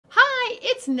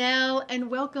it's Nell and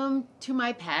welcome to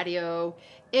my patio.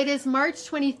 It is March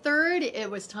 23rd. It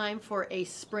was time for a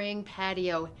spring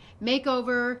patio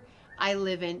makeover. I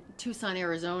live in Tucson,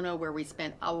 Arizona, where we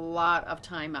spent a lot of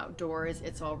time outdoors.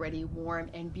 It's already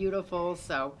warm and beautiful,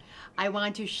 so I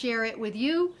want to share it with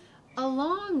you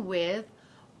along with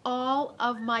all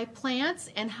of my plants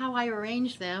and how I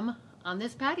arrange them on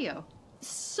this patio.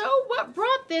 So what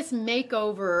brought this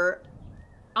makeover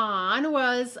on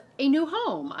was a new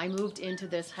home. I moved into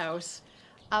this house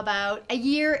about a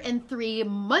year and 3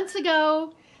 months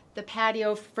ago. The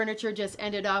patio furniture just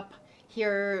ended up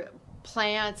here.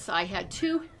 Plants, I had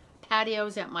 2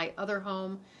 patios at my other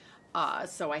home,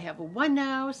 so I have one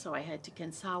now, so I had to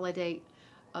consolidate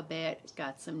a bit,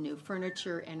 got some new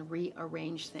furniture and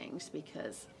rearrange things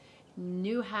because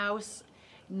new house,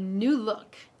 new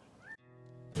look.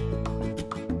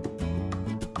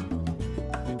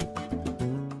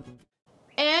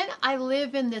 And I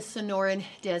live in the Sonoran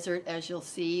Desert, as you'll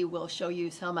see. We'll show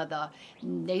you some of the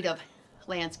native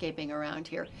landscaping around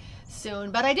here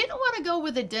soon. But I didn't want to go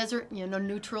with the desert,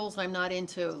 neutrals. I'm not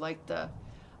into like the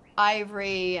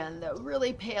ivory and the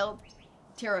really pale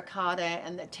terracotta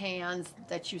and the tans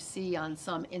that you see on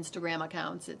some Instagram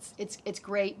accounts. It's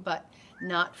great, but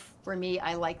not for me.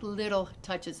 I like little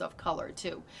touches of color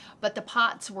too. But the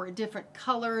pots were different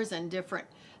colors and different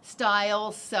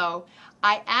styles, so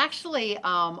I actually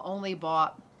only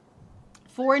bought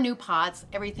 4 new pots.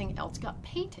 Everything else got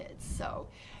painted, so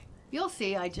you'll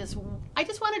see. I just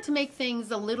wanted to make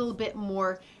things a little bit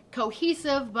more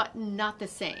cohesive, but not the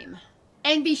same.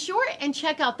 And be sure and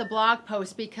check out the blog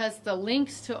post because the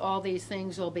links to all these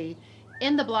things will be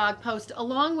in the blog post,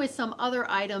 along with some other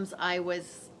items I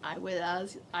was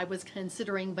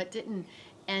considering but didn't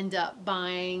end up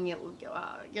buying.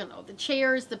 The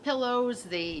chairs, the pillows,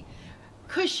 the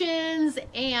cushions,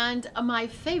 and my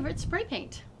favorite spray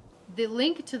paint. The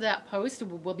link to that post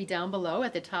will be down below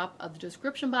at the top of the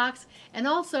description box and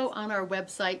also on our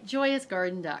website,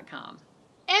 joyousgarden.com.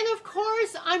 And of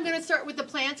course, I'm going to start with the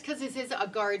plants because this is a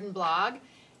garden blog.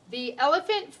 The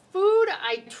elephant food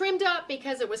I trimmed up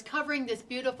because it was covering this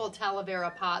beautiful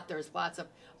Talavera pot. There's lots of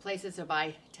places to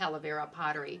buy Talavera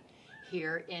pottery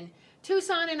here in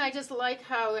Tucson, and I just like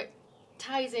how it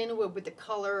ties in with the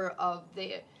color of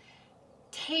the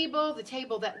table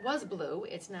that was blue.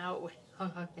 It's now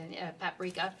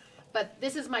paprika, but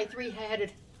this is my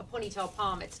 3-headed ponytail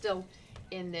palm. It's still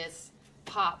in this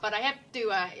pot, but I have to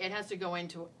it has to go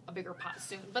into a bigger pot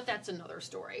soon, but that's another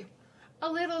story.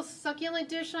 A little succulent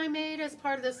dish I made as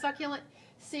part of the succulent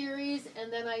series,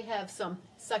 and then I have some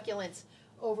succulents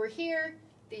over here.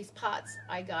 These pots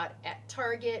I got at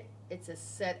Target. It's a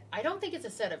set. I don't think it's a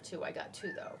set of 2. I got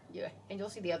 2 though. Yeah, and you'll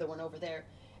see the other one over there.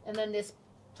 And then this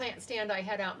plant stand I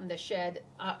had out in the shed,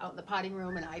 out in the potting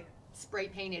room, and I spray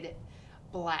painted it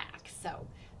black. So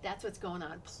that's what's going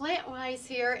on plant-wise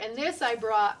here. And this I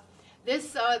brought.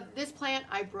 This plant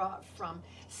I brought from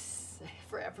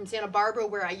Santa Barbara,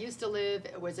 where I used to live.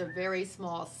 It was a very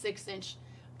small 6-inch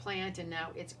plant, and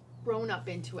now it's grown up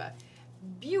into a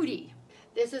beauty.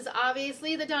 This is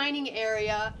obviously the dining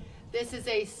area. This is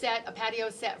a patio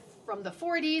set from the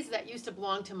 40s that used to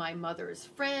belong to my mother's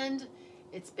friend.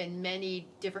 It's been many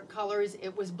different colors.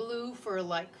 It was blue for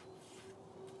like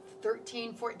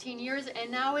 13, 14 years, and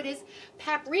now it is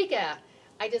paprika.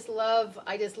 I just love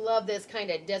this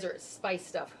kind of desert spice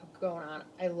stuff going on.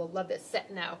 I love this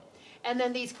set now. And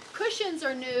then these cushions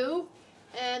are new,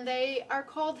 and they are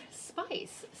called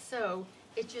Spice. So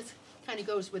it just kind of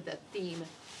goes with the theme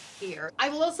here. I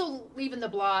will also leave in the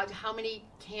blog how many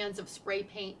cans of spray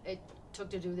paint it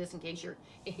took to do this in case you're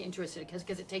interested,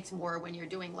 because it takes more when you're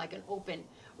doing like an open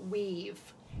weave.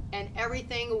 And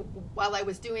everything, while I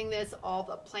was doing this, all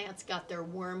the plants got their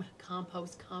worm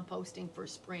composting for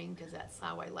spring, because that's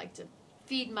how I like to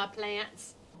feed my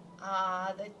plants.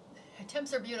 The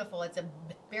temps are beautiful. It's a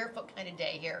barefoot kind of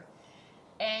day here.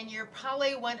 And you're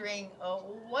probably wondering,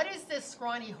 oh, what is this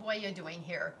scrawny Hoya doing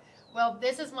here? Well,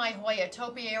 this is my Hoya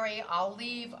topiary. I'll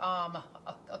leave a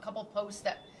couple posts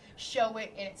that show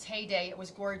it in its heyday. It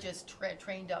was gorgeous,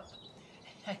 trained up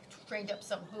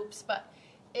some hoops, but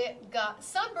it got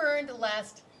sunburned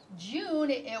last June.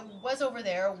 It was over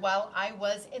there while I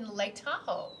was in Lake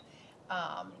Tahoe.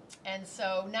 And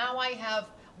so now I have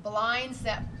blinds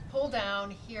that pull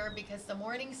down here because the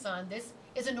morning sun, this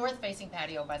is a north-facing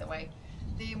patio, by the way.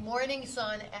 The morning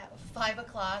sun at 5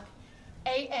 o'clock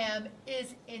a.m.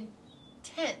 is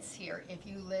intense here. If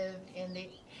you live in the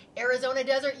Arizona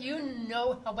desert, you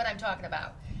know what I'm talking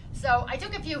about. So I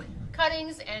took a few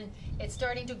cuttings and It's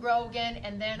starting to grow again,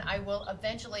 and then I will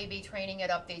eventually be training it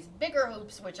up these bigger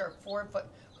hoops, which are 4-foot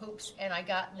hoops, and I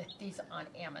got these on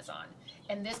Amazon.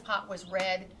 And this pot was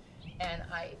red, and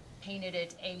I painted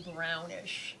it a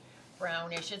brownish.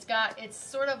 It's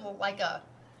sort of like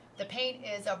the paint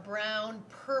is a brown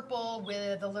purple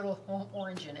with a little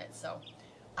orange in it, so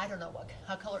I don't know what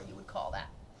color you would call that.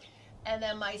 And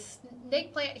then my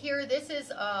snake plant here, this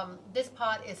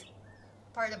pot is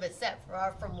part of a set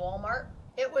from Walmart.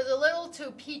 It was a little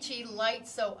too peachy light,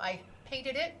 so I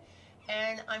painted it,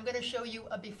 and I'm going to show you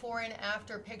a before and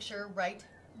after picture right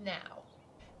now.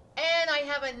 And I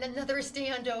have another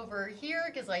stand over here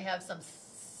because I have some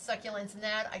succulents in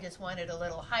that. I just wanted a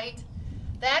little height.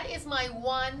 That is my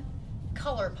one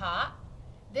color pot.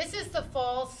 This is the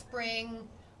fall,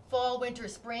 winter,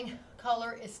 spring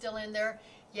color is still in there.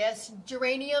 Yes,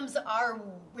 geraniums are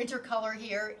winter color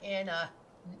here in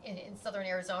southern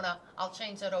Arizona. I'll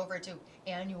change that over to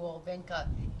annual vinca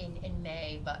in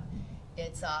May, but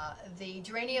it's the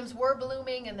geraniums were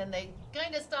blooming and then they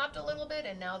kind of stopped a little bit,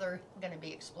 and now they're going to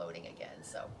be exploding again.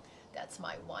 So that's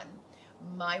my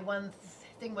one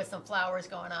thing with some flowers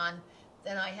going on.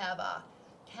 Then I have a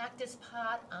cactus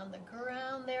pot on the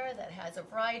ground there that has a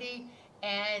variety,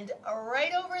 and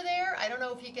right over there, I don't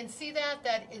know if you can see that,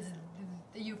 that is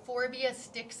the euphorbia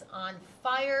sticks on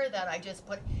fire that I just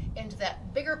put into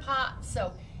that bigger pot.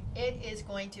 So it is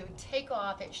going to take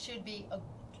off. It should be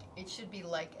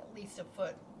like at least a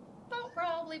foot,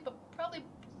 probably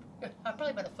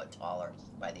about a foot taller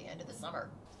by the end of the summer.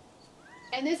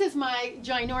 And this is my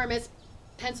ginormous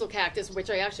pencil cactus, which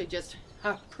I actually just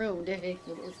pruned. It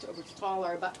was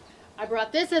taller, but I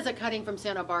brought this as a cutting from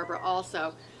Santa Barbara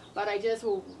also. But I just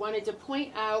wanted to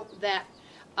point out that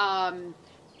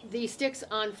the sticks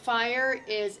on fire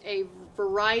is a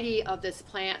variety of this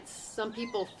plant. Some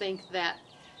people think that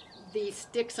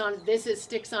this is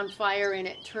sticks on fire and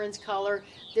it turns color.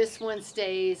 This one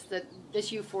stays,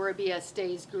 this euphorbia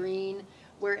stays green,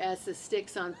 whereas the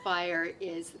sticks on fire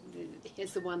is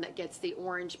the one that gets the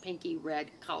orange, pinky,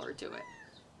 red color to it.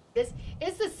 This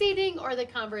is the seating or the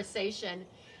conversation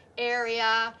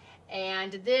area,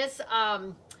 and this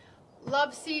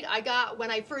love seat I got when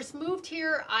I first moved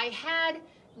here. I had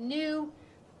new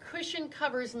cushion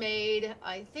covers made,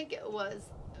 I think it was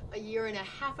a year and a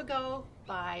half ago,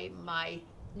 by my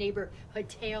neighborhood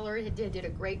tailor. He did a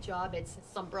great job. It's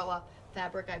umbrella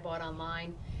fabric I bought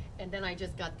online. And then I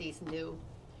just got these new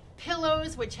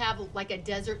pillows, which have like a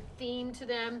desert theme to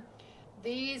them.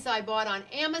 These I bought on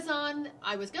Amazon.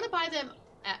 I was gonna buy them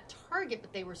at Target,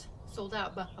 but they were sold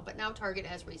out, but now Target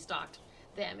has restocked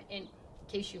them in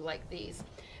case you like these,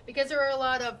 because there are a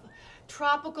lot of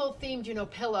tropical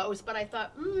themed, pillows, but I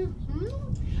thought,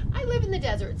 I live in the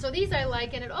desert, so these I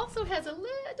like, and it also has a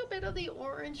little bit of the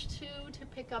orange too, to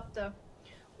pick up the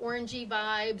orangey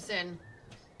vibes. And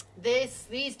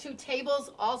these two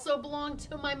tables also belong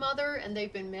to my mother, and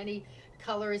they've been many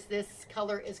colors. This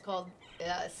color is called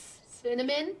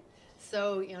cinnamon,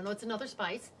 so it's another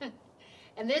spice.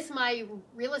 And this my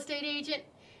real estate agent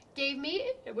gave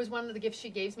me. It was one of the gifts she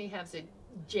gave me. Has a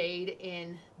jade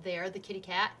in there, the kitty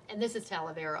cat, and this is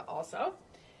Talavera also.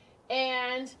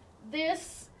 And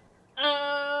this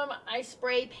I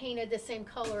spray painted the same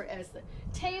color as the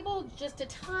table, just to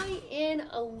tie in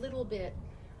a little bit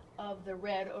of the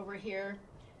red over here.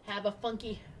 Have a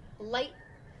funky light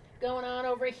going on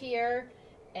over here,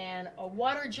 and a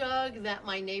water jug that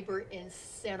my neighbor in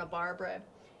Santa Barbara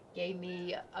gave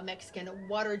me, a Mexican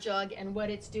water jug, and what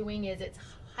it's doing is it's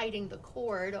hiding the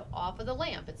cord off of the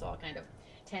lamp. It's all kind of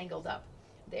tangled up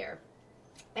there.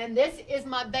 And this is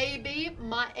my baby,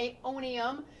 my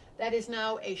aeonium, that is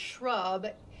now a shrub.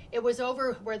 It was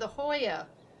over where the Hoya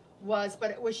was, but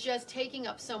it was just taking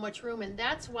up so much room, and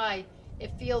that's why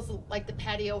it feels like the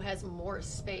patio has more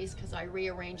space, because I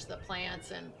rearranged the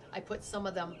plants and I put some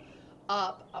of them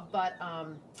up, but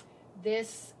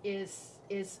this is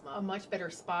a much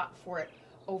better spot for it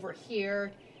over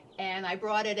here. And I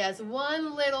brought it as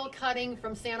one little cutting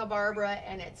from Santa Barbara,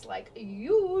 and it's like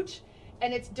huge,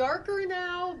 and it's darker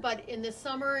now, but in the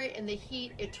summer, in the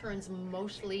heat, it turns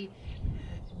mostly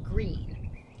green.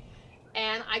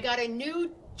 And I got a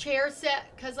new chair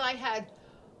set because I had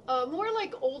more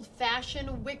like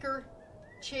old-fashioned wicker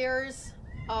chairs,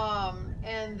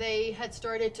 and they had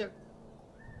started to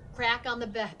crack on the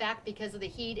back because of the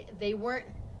heat. They weren't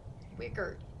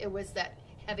wicker, it was that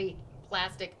heavy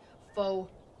plastic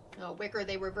faux wicker.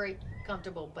 They were very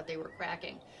comfortable, but they were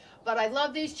cracking. But I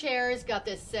love these chairs. Got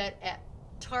this set at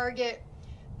Target.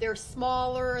 They're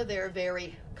smaller, they're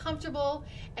very comfortable,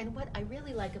 and what I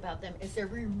really like about them is they're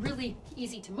really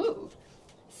easy to move.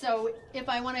 So if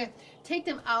I want to take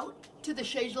them out to the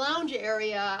chaise lounge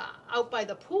area out by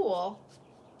the pool,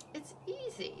 it's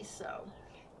easy. So,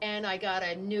 and I got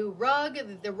a new rug.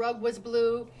 The rug was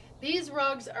blue. These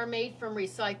rugs are made from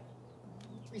recycled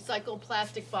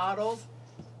plastic bottles.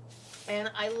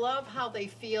 And I love how they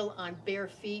feel on bare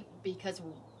feet because,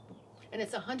 and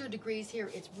it's 100 degrees here,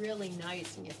 it's really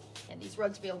nice. And these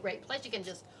rugs feel great. Plus you can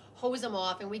just hose them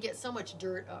off, and we get so much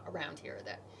dirt around here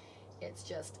that it's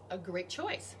just a great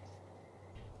choice.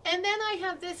 And then I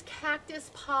have this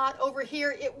cactus pot over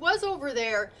here. It was over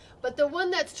there, but the one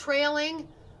that's trailing,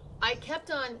 I kept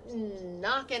on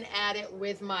knocking at it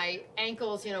with my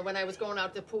ankles, you know, when I was going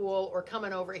out to the pool or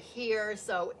coming over here.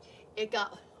 So it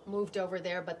got moved over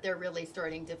there, but they're really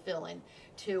starting to fill in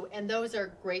too. And those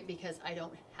are great because I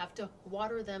don't have to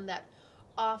water them that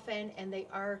often, and they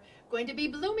are going to be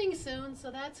blooming soon,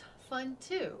 so that's fun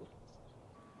too.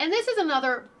 And this is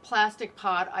another plastic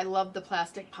pot. I love the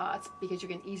plastic pots because you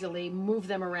can easily move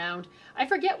them around. I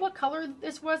forget what color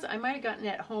this was. I might have gotten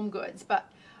it at Home Goods, but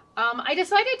I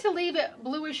decided to leave it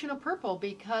bluish and a purple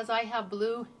because I have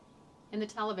blue in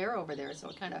the aloe vera over there, so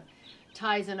it kind of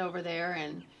ties in over there.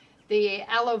 And the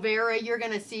aloe vera you're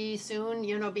going to see soon,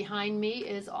 you know, behind me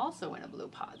is also in a blue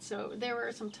pot. So there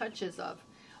are some touches of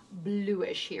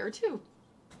bluish here too.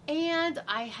 And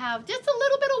I have just a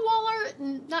little bit of wall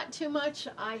art, not too much.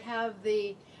 I have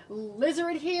the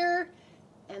lizard here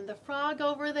and the frog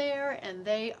over there, and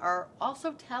they are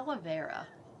also aloe vera.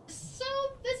 So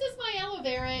this is my aloe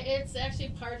vera. It's actually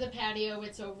part of the patio.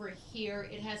 It's over here.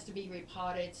 It has to be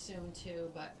repotted soon too,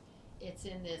 but it's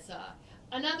in this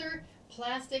another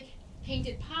plastic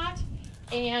painted pot,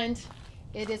 and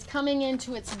it is coming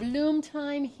into its bloom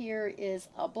time. Here is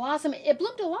a blossom. It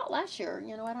bloomed a lot last year.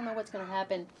 You know, I don't know what's going to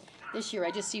happen this year.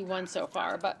 I just see one so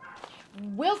far, but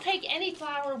we'll take any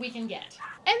flower we can get.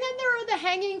 And then there are the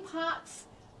hanging pots.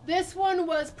 This one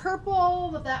was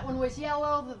purple, that one was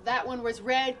yellow, that one was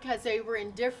red because they were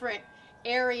in different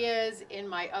areas in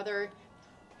my other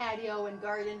patio and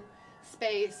garden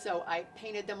space. So I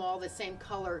painted them all the same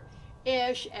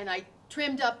color-ish, and I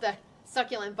trimmed up the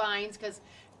succulent vines because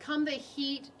come the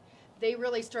heat, they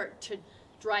really start to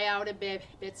dry out a bit,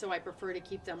 so I prefer to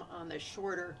keep them on the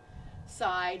shorter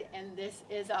side. And this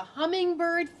is a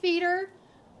hummingbird feeder.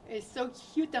 It's so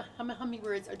cute. The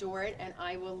hummingbirds adore it, and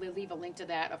I will leave a link to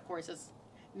that, of course, as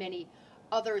many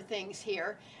other things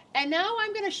here. And now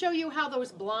I'm going to show you how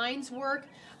those blinds work.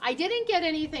 I didn't get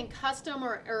anything custom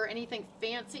or anything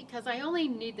fancy because I only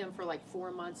need them for like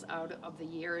 4 months out of the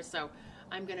year. So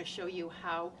I'm going to show you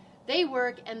how they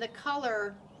work, and the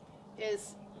color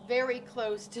is very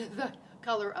close to the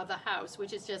color of the house,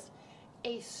 which is just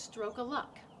a stroke of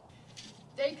luck.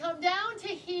 They come down to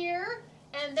here,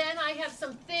 and then I have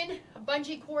some thin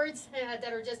bungee cords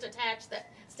that are just attached,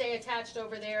 that stay attached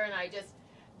over there, and I just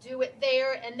do it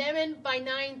there. And then by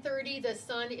 9:30, the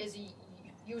sun is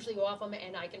usually off them,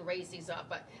 and I can raise these up.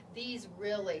 But these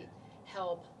really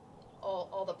help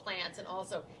all the plants, and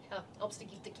also helps to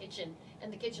keep the kitchen,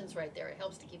 and the kitchen's right there. It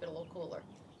helps to keep it a little cooler.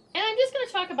 And I'm just going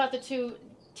to talk about the two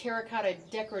terracotta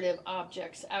decorative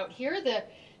objects out here. The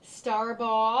star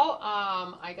ball,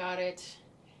 I got it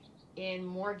in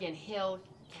Morgan Hill,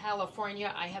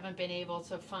 California. I haven't been able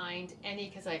to find any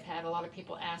because I've had a lot of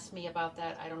people ask me about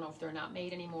that. I don't know if they're not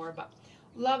made anymore, but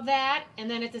love that.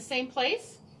 And then at the same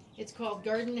place, it's called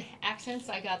Garden Accents.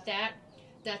 I got that.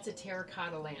 That's a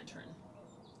terracotta lantern.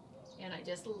 And I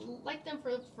just like them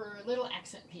for little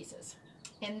accent pieces.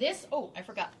 And this, oh, I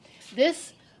forgot.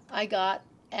 This I got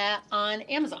on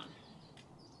Amazon.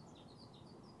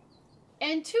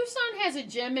 And Tucson has a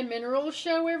gem and mineral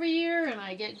show every year, and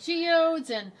I get geodes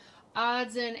and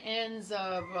odds and ends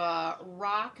of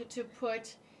rock to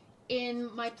put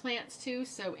in my plants too.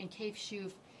 So in case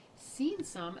you've seen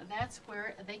some, that's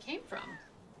where they came from.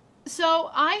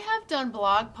 So I have done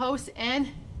blog posts and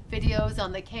videos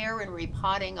on the care and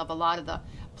repotting of a lot of the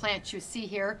plants you see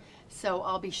here. So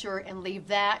I'll be sure and leave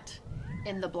that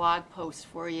in the blog post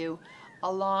for you,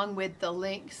 along with the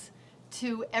links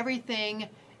to everything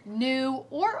new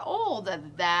or old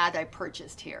that I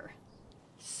purchased here.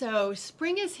 So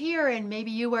spring is here, and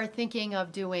maybe you are thinking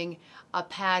of doing a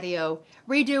patio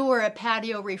redo or a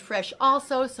patio refresh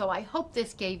also. So I hope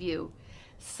this gave you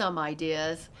some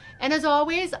ideas. And as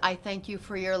always, I thank you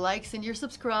for your likes and your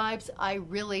subscribes. I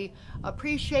really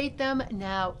appreciate them.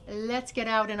 Now let's get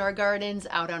out in our gardens,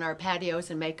 out on our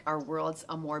patios, and make our worlds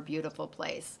a more beautiful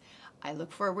place. I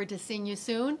look forward to seeing you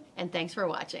soon, and thanks for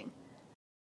watching.